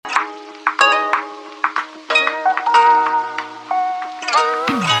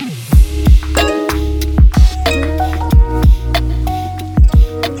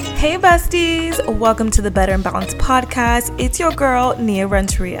besties, welcome to the Better and Balanced podcast. It's your girl, Nia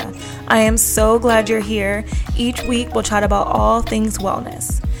Renteria. I am so glad you're here. Each week, we'll chat about all things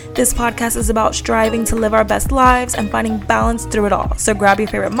wellness. This podcast is about striving to live our best lives and finding balance through it all. So grab your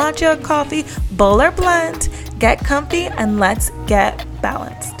favorite matcha, coffee, bowl, or blend, get comfy, and let's get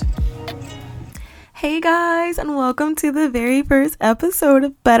balanced. Hey guys, and welcome to the very first episode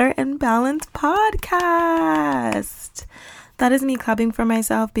of Better and Balanced podcast. That is me clapping for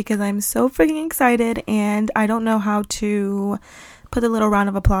myself because I'm so freaking excited and I don't know how to put a little round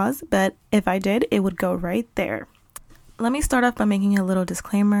of applause, but if I did, it would go right there. Let me start off by making a little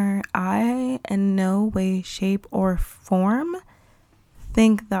disclaimer. I, in no way, shape, or form,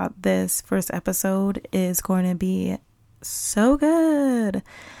 think that this first episode is going to be so good.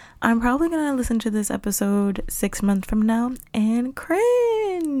 I'm probably going to listen to this episode 6 months from now and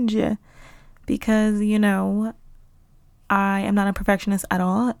cringe because, I am not a perfectionist at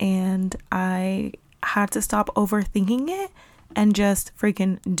all, and I had to stop overthinking it and just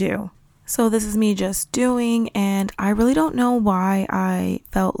freaking do. So this is me just doing, and I really don't know why I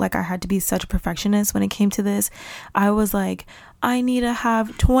felt like I had to be such a perfectionist when it came to this. I was like, I need to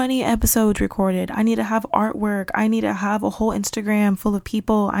have 20 episodes recorded. I need to have artwork. I need to have a whole Instagram full of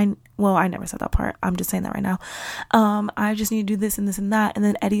people. I never said that part. I'm just saying that right now. I just need to do this and this and that. And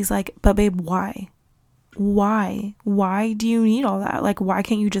then Eddie's like, but babe, why? Why do you need all that? Like, why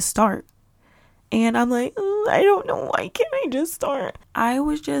can't you just start? And I'm like, I don't know. Why can't I just start? I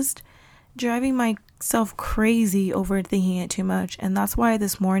was just driving myself crazy overthinking it too much. And that's why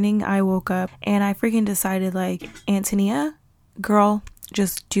this morning I woke up and I freaking decided, like, Antonia, girl,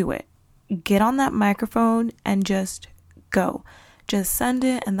 just do it. Get on that microphone and just go. Just send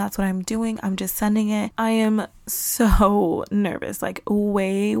it, and that's what I'm doing. I'm just sending it. I am so nervous, like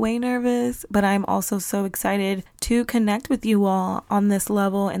way nervous, but I'm also so excited to connect with you all on this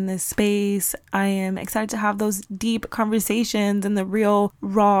level, in this space. I am excited to have those deep conversations and the real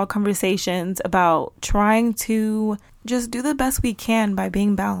raw conversations about trying to just do the best we can by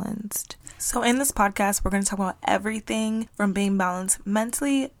being balanced. So in this podcast, we're going to talk about everything from being balanced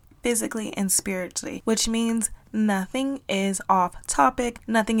mentally, physically, and spiritually, which means nothing is off topic,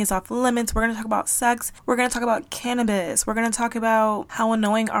 nothing is off limits. We're going to talk about sex, we're going to talk about cannabis, we're going to talk about how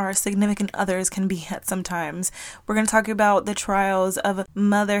annoying our significant others can be at sometimes. We're going to talk about the trials of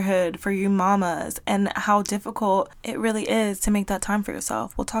motherhood for you mamas and how difficult it really is to make that time for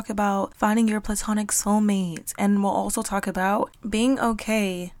yourself. We'll talk about finding your platonic soulmates, and we'll also talk about being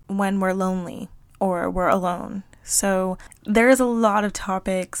okay when we're lonely or we're alone. So there is a lot of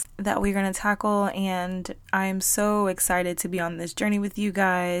topics that we're going to tackle, and I'm so excited to be on this journey with you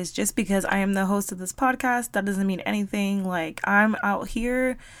guys. Just because I am the host of this podcast, that doesn't mean anything. Like, I'm out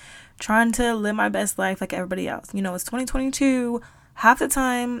here trying to live my best life like everybody else. It's 2022. Half the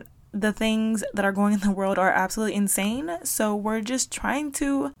time, the things that are going in the world are absolutely insane. So we're just trying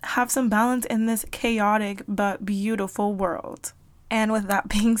to have some balance in this chaotic but beautiful world. And with that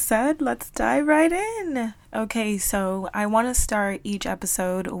being said, let's dive right in. Okay, so I want to start each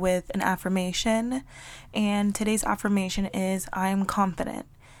episode with an affirmation. And today's affirmation is, I am confident.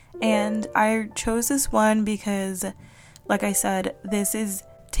 And I chose this one because, like I said, this is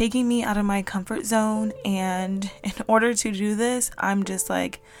taking me out of my comfort zone. And in order to do this, I'm just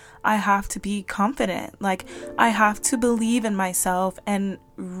like, I have to be confident. Like, I have to believe in myself and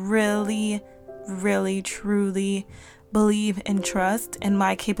really, truly believe and trust in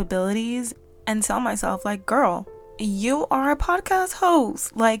my capabilities and tell myself, like, girl, you are a podcast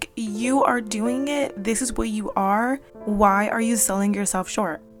host. Like, you are doing it. This is what you are. Why are you selling yourself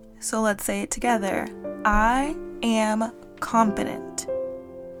short? So let's say it together. I am confident.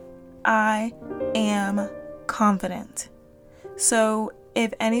 I am confident. So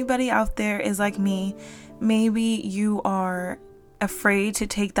if anybody out there is like me, maybe you are afraid to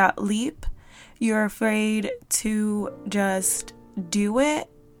take that leap. You're afraid to just do it.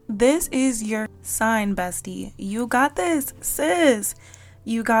 This is your sign, bestie. You got this, sis.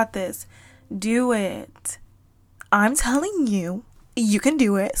 You got this. Do it. I'm telling you, you can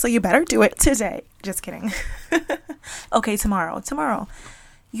do it. So you better do it today. Just kidding. Okay, tomorrow.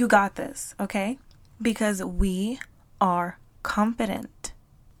 You got this, okay? Because we are confident.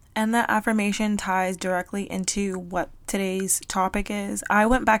 And that affirmation ties directly into what today's topic is. I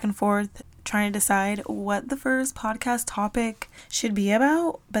went back and forth trying to decide what the first podcast topic should be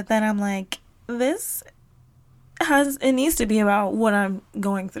about, but then I'm like, it needs to be about what I'm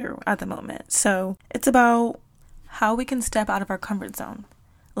going through at the moment. So it's about how we can step out of our comfort zone.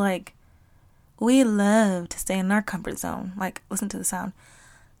 Like, we love to stay in our comfort zone. Like, listen to the sound.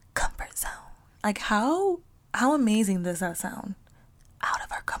 Comfort zone. Like, how amazing does that sound? out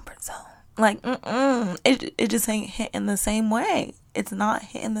of our comfort zone. Like, it just ain't hitting the same way. It's not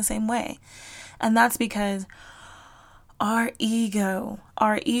hitting the same way. And that's because our ego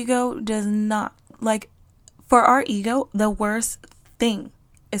does not, like, for our ego, the worst thing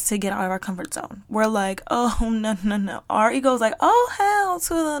is to get out of our comfort zone. We're like, oh, no. Our ego is like, oh, hell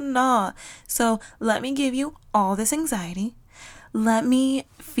to the no. So let me give you all this anxiety. Let me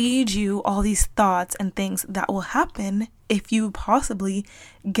feed you all these thoughts and things that will happen if you possibly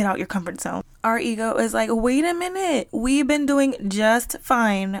get out your comfort zone. Our ego is like, wait a minute. We've been doing just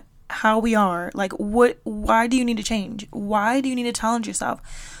fine how we are. Like, why do you need to change? Why do you need to challenge yourself?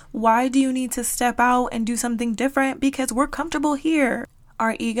 Why do you need to step out and do something different? Because we're comfortable here.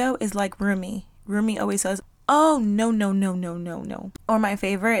 Our ego is like Rumi. Rumi always says, oh, no. Or my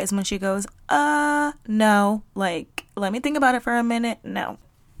favorite is when she goes, no. Like, let me think about it for a minute. No,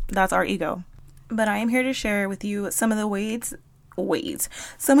 that's our ego. But I am here to share with you some of the ways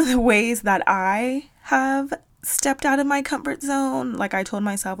that I have stepped out of my comfort zone. Like, I told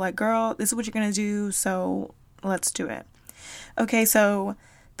myself, like, girl, this is what you're going to do, so let's do it. Okay, so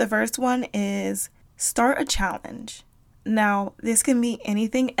the first one is start a challenge. Now, this can be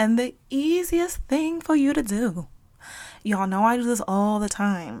anything and the easiest thing for you to do. Y'all know I do this all the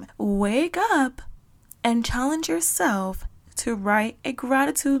time. Wake up and challenge yourself to write a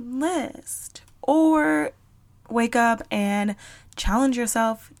gratitude list. Or wake up and challenge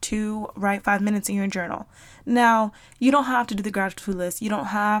yourself to write 5 minutes in your journal. Now, you don't have to do the gratitude list. You don't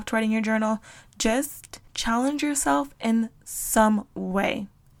have to write in your journal. Just challenge yourself in some way.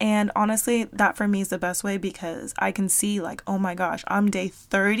 And honestly, that for me is the best way, because I can see, like, oh my gosh, I'm day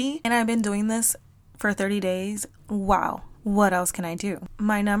 30 and I've been doing this for 30 days. Wow, what else can I do?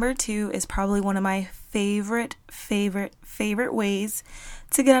 My number 2 is probably one of my favorite ways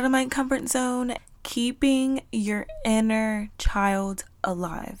to get out of my comfort zone: keeping your inner child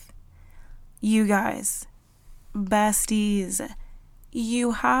alive. You guys, besties,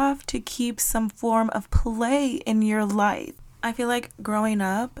 you have to keep some form of play in your life. I feel like growing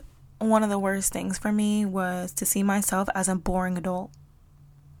up, one of the worst things for me was to see myself as a boring adult.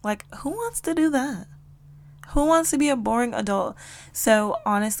 Like, who wants to do that? Who wants to be a boring adult? So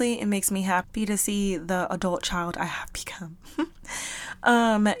honestly, it makes me happy to see the adult child I have become.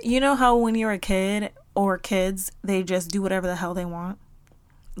 You know how when you're a kid or kids, they just do whatever the hell they want?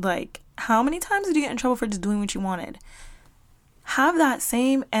 Like, how many times did you get in trouble for just doing what you wanted? Have that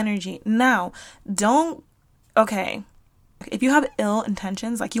same energy. Now, okay, if you have ill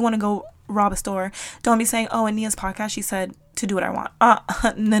intentions, like you want to go rob a store, don't be saying, oh, in Nia's podcast, she said to do what I want.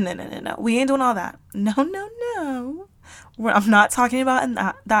 No. We ain't doing all that. No. I'm not talking about in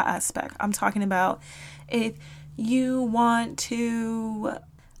that aspect. I'm talking about if you want to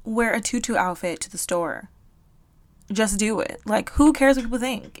wear a tutu outfit to the store, just do it. Like, who cares what people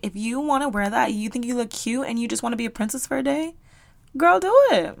think? If you want to wear that, you think you look cute and you just want to be a princess for a day, girl, do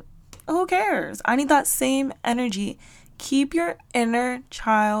it. Who cares? I need that same energy. Keep your inner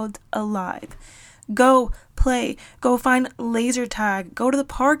child alive. Go play. Go find laser tag. Go to the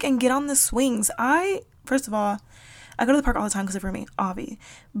park and get on the swings. First of all, I go to the park all the time because of Rumi, Avi.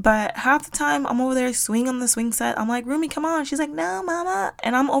 But half the time I'm over there swinging on the swing set. I'm like, Rumi, come on. She's like, no, mama.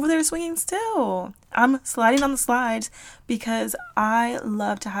 And I'm over there swinging still. I'm sliding on the slides because I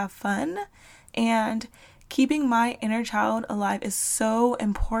love to have fun. And keeping my inner child alive is so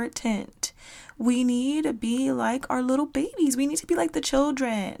important. We need to be like our little babies. We need to be like the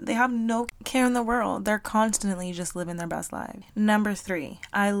children. They have no care in the world. They're constantly just living their best life. Number 3,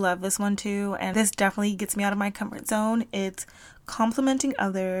 I love this one too, and this definitely gets me out of my comfort zone. It's complimenting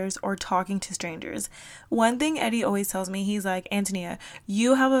others or talking to strangers. One thing Eddie always tells me, he's like, Antonia,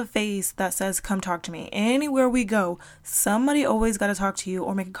 you have a face that says, come talk to me. Anywhere we go, somebody always got to talk to you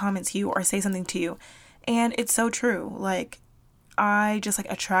or make a comment to you or say something to you. And it's so true. Like, I just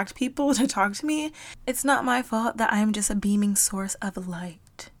attract people to talk to me. It's not my fault that I'm just a beaming source of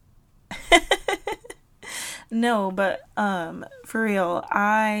light. No, but for real,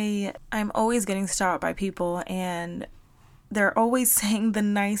 I'm always getting stopped by people and they're always saying the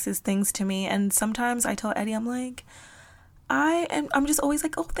nicest things to me. And sometimes I tell Eddie, I'm like, I'm just always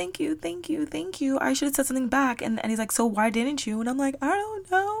like, oh, thank you. I should have said something back. And he's like, so why didn't you? And I'm like, I don't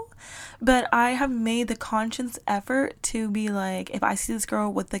know. But I have made the conscious effort to be like, if I see this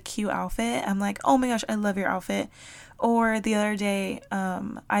girl with the cute outfit, I'm like, oh my gosh, I love your outfit. Or the other day,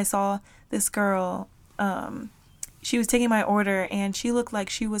 I saw this girl, she was taking my order and she looked like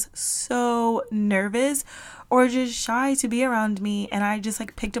she was so nervous or just shy to be around me. And I just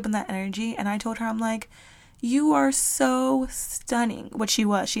picked up on that energy and I told her, I'm like, you are so stunning. What she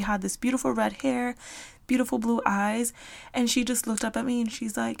was. She had this beautiful red hair, beautiful blue eyes. And she just looked up at me and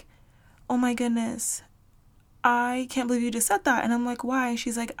she's like, oh my goodness, I can't believe you just said that. And I'm like, why? And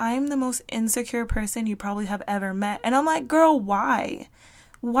she's like, I'm the most insecure person you probably have ever met. And I'm like, girl, why?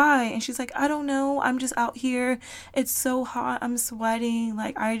 Why? And she's like, I don't know. I'm just out here. It's so hot. I'm sweating.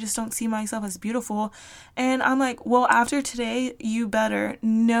 Like, I just don't see myself as beautiful. And I'm like, well, after today, you better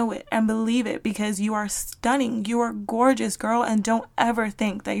know it and believe it, because you are stunning. You are gorgeous, girl. And don't ever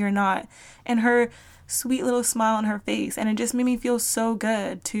think that you're not. And her sweet little smile on her face. And it just made me feel so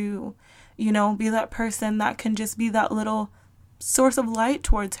good to, you know, be that person that can just be that little source of light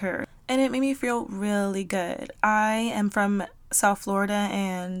towards her. And it made me feel really good. I am from South Florida,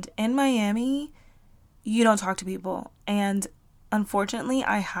 and in Miami, you don't talk to people. And unfortunately,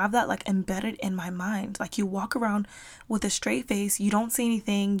 I have that like embedded in my mind. Like, you walk around with a straight face, you don't say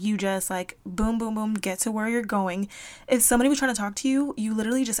anything, you just like boom, boom, boom, get to where you're going. If somebody was trying to talk to you, you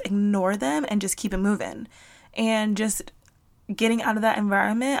literally just ignore them and just keep it moving. And just getting out of that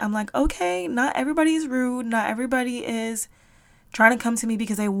environment, I'm like, okay, not everybody is rude, not everybody is trying to come to me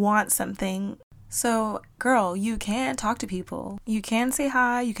because they want something. So, girl, you can talk to people. You can say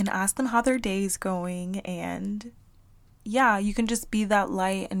hi, you can ask them how their day's going, and yeah, you can just be that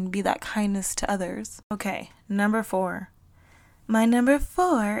light and be that kindness to others. Okay, number 4. My number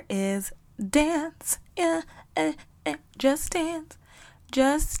 4 is dance. Yeah, just dance.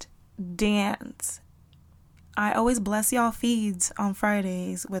 Just dance. I always bless y'all feeds on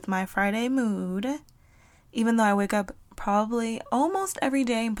Fridays with my Friday mood, even though I wake up probably almost every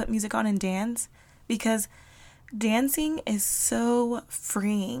day and put music on and dance, because dancing is so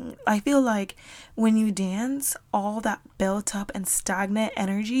freeing. I feel like when you dance, all that built up and stagnant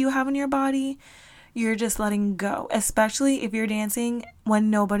energy you have in your body, you're just letting go. Especially if you're dancing when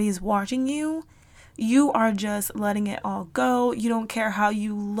nobody's watching you, you are just letting it all go. You don't care how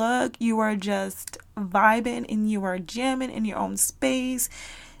you look. You are just vibing and you are jamming in your own space.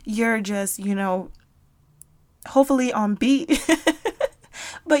 You're just, you know, hopefully on beat.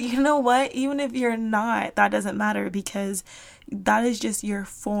 But you know what? Even if you're not, that doesn't matter, because that is just your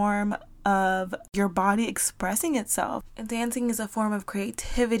form of your body expressing itself. Dancing is a form of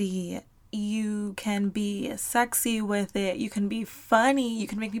creativity. You can be sexy with it. You can be funny. You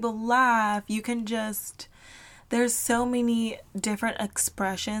can make people laugh. You can just... There's so many different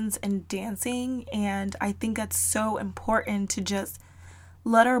expressions in dancing, and I think that's so important to just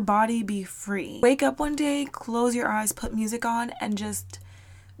let our body be free. Wake up one day, close your eyes, put music on, and just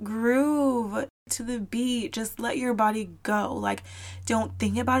groove to the beat. Just let your body go. Like, don't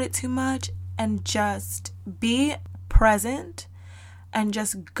think about it too much and just be present and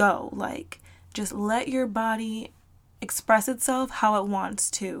just go. Like, just let your body express itself how it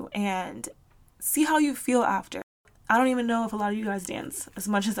wants to and see how you feel after. I don't even know if a lot of you guys dance as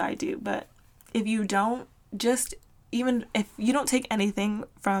much as I do, but if you don't, just even if you don't take anything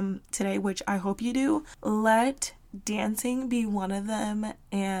from today, which I hope you do, let dancing be one of them,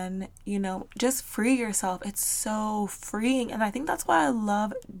 and, you know, just free yourself. It's so freeing, and I think that's why I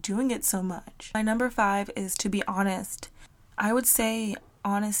love doing it so much. My number 5 is to be honest. I would say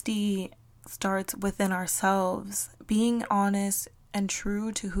honesty starts within ourselves. Being honest and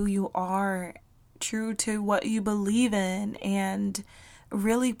true to who you are, true to what you believe in, and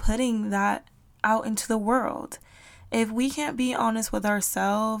really putting that out into the world. If we can't be honest with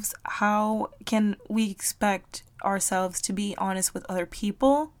ourselves, how can we expect ourselves to be honest with other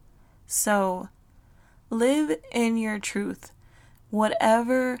people? So live in your truth,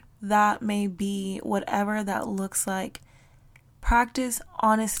 whatever that may be, whatever that looks like. Practice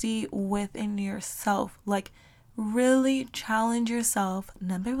honesty within yourself. Like, really challenge yourself,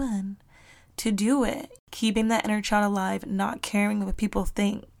 number 1, to do it. Keeping that inner child alive, not caring what people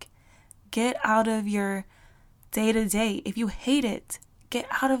think. Get out of your day-to-day. If you hate it, get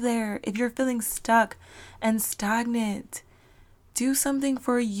out of there. If you're feeling stuck and stagnant, do something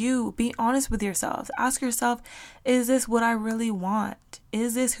for you. Be honest with yourself. Ask yourself, is this what I really want?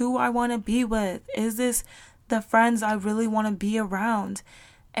 Is this who I want to be with? Is this the friends I really want to be around?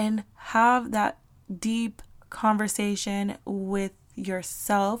 And have that deep conversation with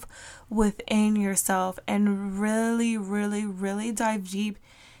yourself, within yourself, and really, really, really dive deep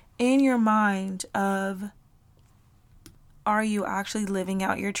in your mind of, are you actually living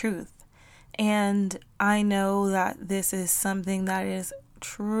out your truth? And I know that this is something that is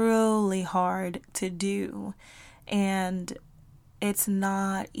truly hard to do, and it's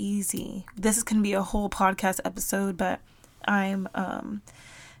not easy. This can be a whole podcast episode, but I'm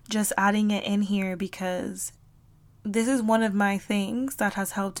just adding it in here because this is one of my things that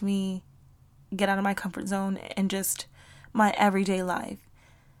has helped me get out of my comfort zone and just my everyday life.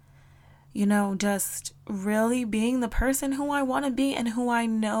 just really being the person who I want to be and who I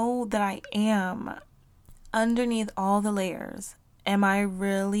know that I am. Underneath all the layers, am I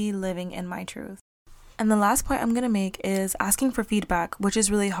really living in my truth? And the last point I'm going to make is asking for feedback, which is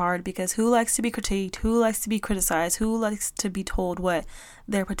really hard because who likes to be critiqued? Who likes to be criticized? Who likes to be told what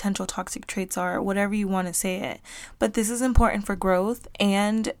their potential toxic traits are? Whatever you want to say it. But this is important for growth,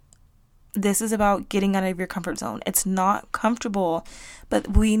 and this is about getting out of your comfort zone. It's not comfortable,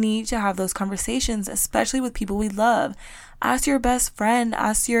 but we need to have those conversations, especially with people we love. Ask your best friend,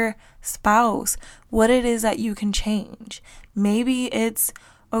 ask your spouse what it is that you can change. Maybe it's,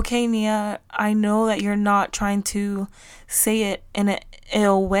 okay, Nia, I know that you're not trying to say it in an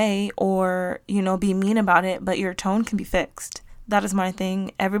ill way or, be mean about it, but your tone can be fixed. That is my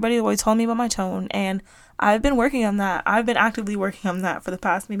thing. Everybody always told me about my tone, and I've been working on that. I've been actively working on that for the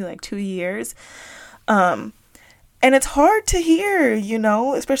past maybe 2 years. And it's hard to hear,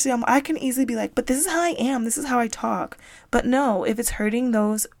 especially I can easily be like, but this is how I am. This is how I talk. But no, if it's hurting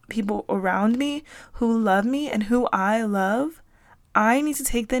those people around me who love me and who I love, I need to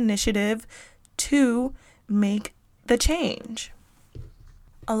take the initiative to make the change.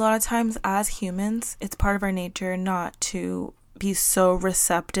 A lot of times as humans, it's part of our nature not to be so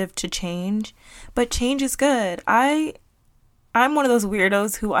receptive to change, but change is good. I'm one of those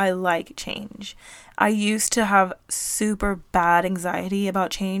weirdos who I like change. I used to have super bad anxiety about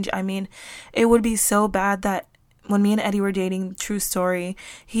change. It would be so bad that when me and Eddie were dating, true story,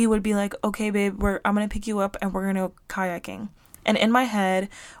 he would be like, okay, babe, I'm going to pick you up and we're going to go kayaking. And in my head,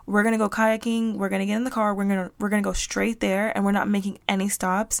 we're going to go kayaking, we're going to get in the car, we're going to go straight there, and we're not making any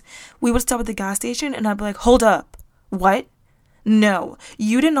stops. We would stop at the gas station and I'd be like, hold up. What? No,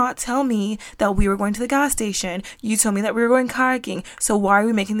 you did not tell me that we were going to the gas station. You told me that we were going kayaking. So why are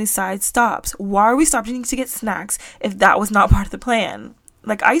we making these side stops? Why are we stopping to get snacks if that was not part of the plan?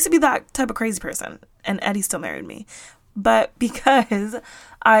 I used to be that type of crazy person, and Eddie still married me. But because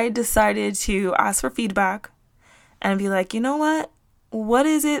I decided to ask for feedback and be like, you know what? What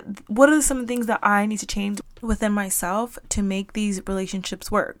is it? What are some things that I need to change within myself to make these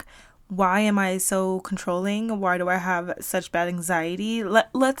relationships work? Why am I so controlling? Why do I have such bad anxiety?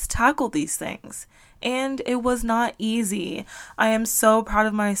 Let's tackle these things. And it was not easy. I am so proud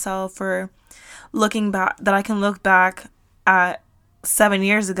of myself for looking back, that I can look back at 7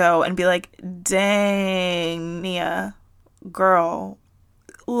 years ago and be like, dang, Nia, girl,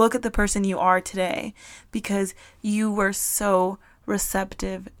 look at the person you are today, because you were so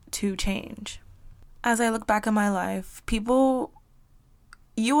receptive to change. As I look back at my life,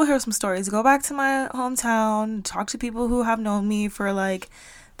 you will hear some stories. Go back to my hometown, talk to people who have known me for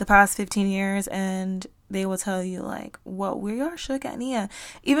the past 15 years, and they will tell you whoa, we are shook at Nia.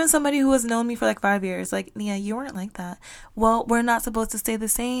 Even somebody who has known me for 5 years, Nia, you weren't like that. Well, we're not supposed to stay the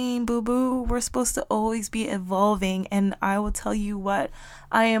same, boo-boo. We're supposed to always be evolving, and I will tell you what,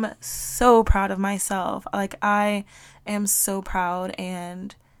 I am so proud of myself. I am so proud,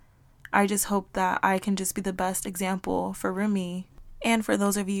 and I just hope that I can just be the best example for Rumi. And for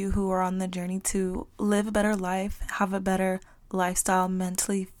those of you who are on the journey to live a better life, have a better lifestyle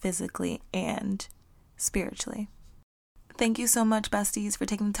mentally, physically, and spiritually. Thank you so much, besties, for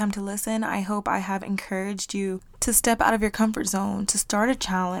taking the time to listen. I hope I have encouraged you to step out of your comfort zone, to start a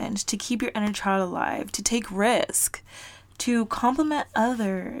challenge, to keep your inner child alive, to take risk, to compliment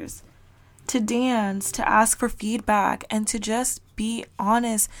others, to dance, to ask for feedback, and to just be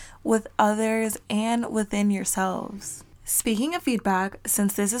honest with others and within yourselves. Speaking of feedback,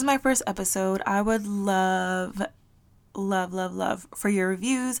 since this is my first episode, I would love for your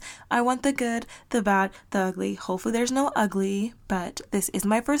reviews. I want the good, the bad, the ugly. Hopefully there's no ugly, but this is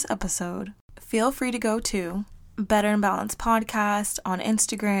my first episode. Feel free to go to Better and Balanced Podcast on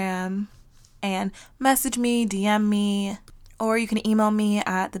Instagram and message me, DM me, or you can email me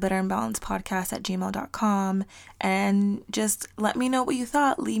at thebetterandbalancedpodcast@gmail.com and just let me know what you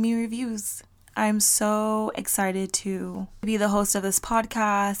thought. Leave me reviews. I'm so excited to be the host of this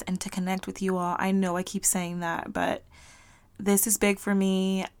podcast and to connect with you all. I know I keep saying that, but this is big for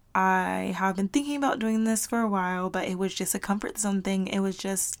me. I have been thinking about doing this for a while, but it was just a comfort zone thing. It was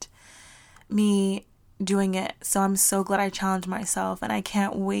just me doing it. So I'm so glad I challenged myself, and I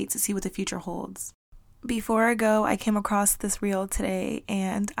can't wait to see what the future holds. Before I go, I came across this reel today,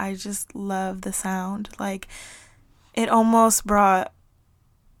 and I just love the sound. It almost brought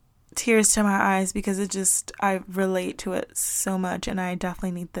tears to my eyes because I relate to it so much, and I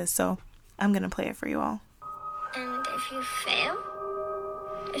definitely need this, so I'm gonna play it for you all. And if you fail,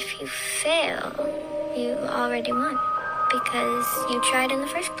 you already won because you tried in the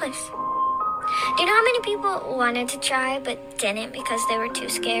first place. Do you know how many people wanted to try but didn't because they were too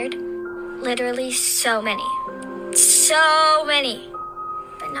scared? Literally so many. So many.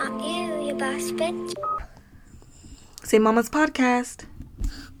 But not you boss bitch. Say Mama's Podcast.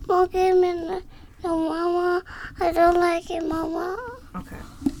 Okay, no, Mama. I don't like it, Mama. Okay.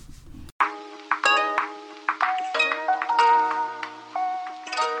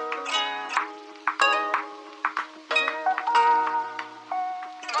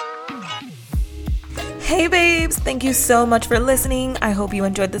 Hey babes, thank you so much for listening. I hope you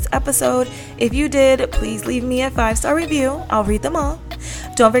enjoyed this episode. If you did, please leave me a 5-star review. I'll read them all.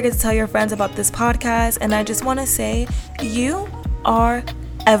 Don't forget to tell your friends about this podcast. And I just want to say, you are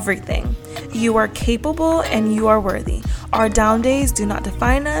everything. You are capable and you are worthy. Our down days do not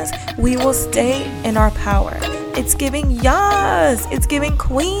define us. We will stay in our power. It's giving yes. It's giving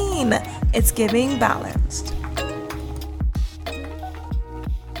queen. It's giving balanced.